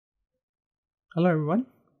Hello everyone.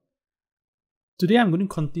 Today I'm going to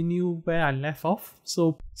continue where I left off.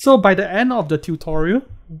 So by the end of the tutorial,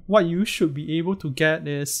 what you should be able to get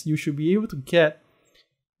is you should be able to get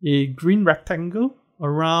a green rectangle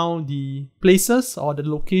around the places or the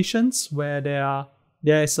locations where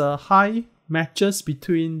there is a high matches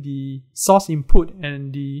between the source input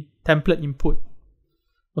and the template input.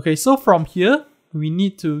 Okay, so from here we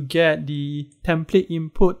need to get the template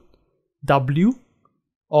input W,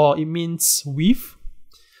 or it means width.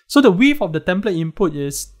 So the width of the template input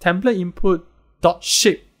is template input dot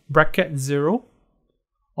shape bracket 0.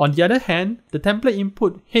 On the other hand, the template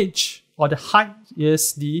input H, or the height,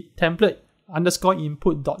 is the template underscore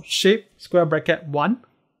input dot shape square bracket 1.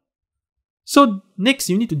 So next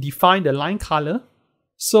you need to define the line color.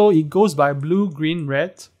 So it goes by blue, green,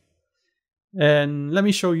 red. And let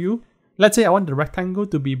me show you. Let's say I want the rectangle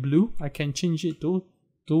to be blue. I can change it to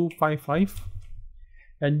 255.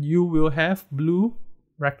 And you will have blue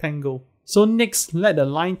rectangle. So next, let the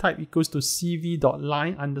line type equals to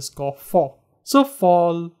cv.line underscore 4. So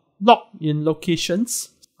for log in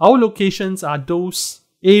locations, our locations are those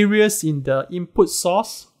areas in the input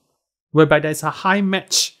source whereby there's a high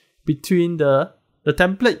match between the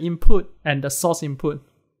template input and the source input.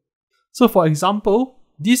 So for example,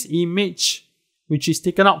 this image which is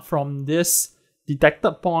taken out from this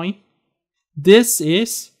detected point, this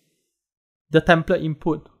is the template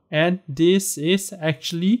input and this is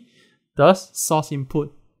actually the source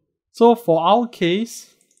input. So for our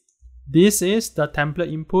case, this is the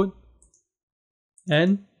template input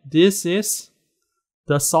and this is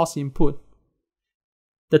the source input.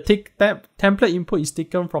 The template input is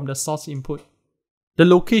taken from the source input. The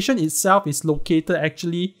location itself is located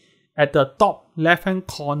actually at the top left hand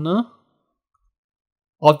corner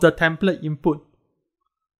of the template input.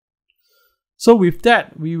 So with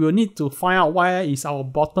that, we will need to find out where is our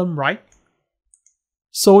bottom right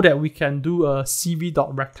so that we can do a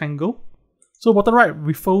cv.rectangle. So bottom right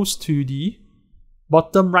refers to the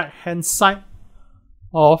bottom right hand side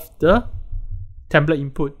of the template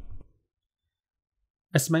input.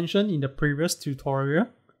 As mentioned in the previous tutorial,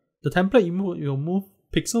 the template input will move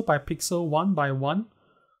pixel by pixel, one by one,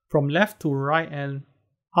 from left to right and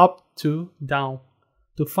up to down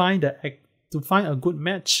to find a good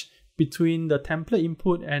match between the template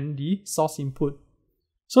input and the source input.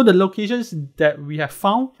 So the locations that we have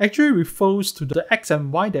found actually refers to the X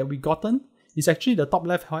and Y that we gotten. It's actually the top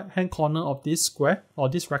left hand corner of this square or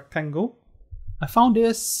this rectangle. I found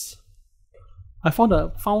the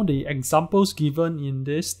examples given in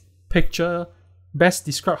this picture best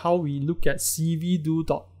describe how we look at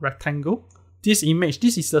cv.do.rectangle. This image,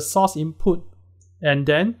 this is the source input. And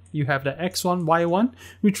then you have the x1, y1,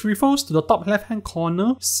 which refers to the top left hand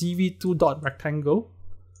corner cv2.rectangle.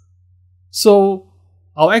 So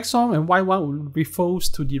our x1 and y1 will refers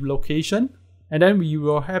to the location, and then we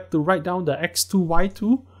will have to write down the x2,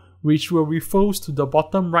 y2, which will refers to the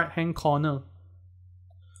bottom right hand corner.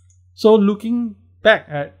 So looking back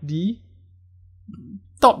at the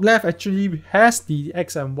top left actually has the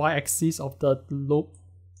x and y axis of the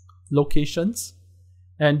locations,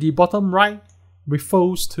 and the bottom right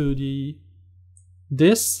refers to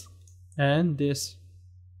this and this.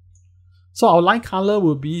 So our line color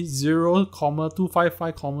will be 0,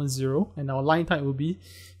 255, 0, and our line type will be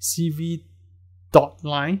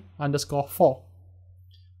cv.line underscore 4.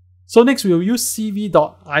 So next we will use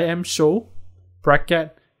cv.imshow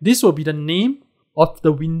bracket. This will be the name of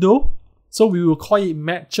the window. So we will call it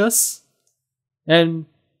matches. And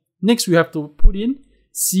next we have to put in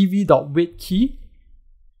cv.wait key.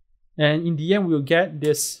 And in the end, we'll get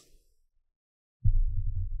this.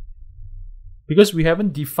 Because we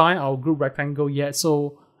haven't defined our group rectangle yet,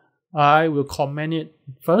 so I will comment it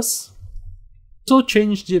first. So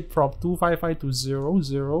change it from 255 to 0,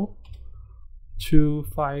 0,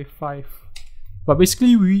 255. But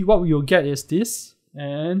basically, what we will get is this.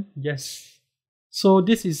 And yes. So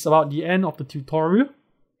this is about the end of the tutorial.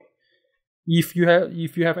 If you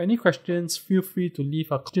have any questions, feel free to leave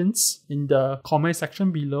questions in the comment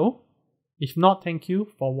section below. If not, thank you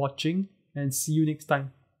for watching and see you next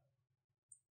time.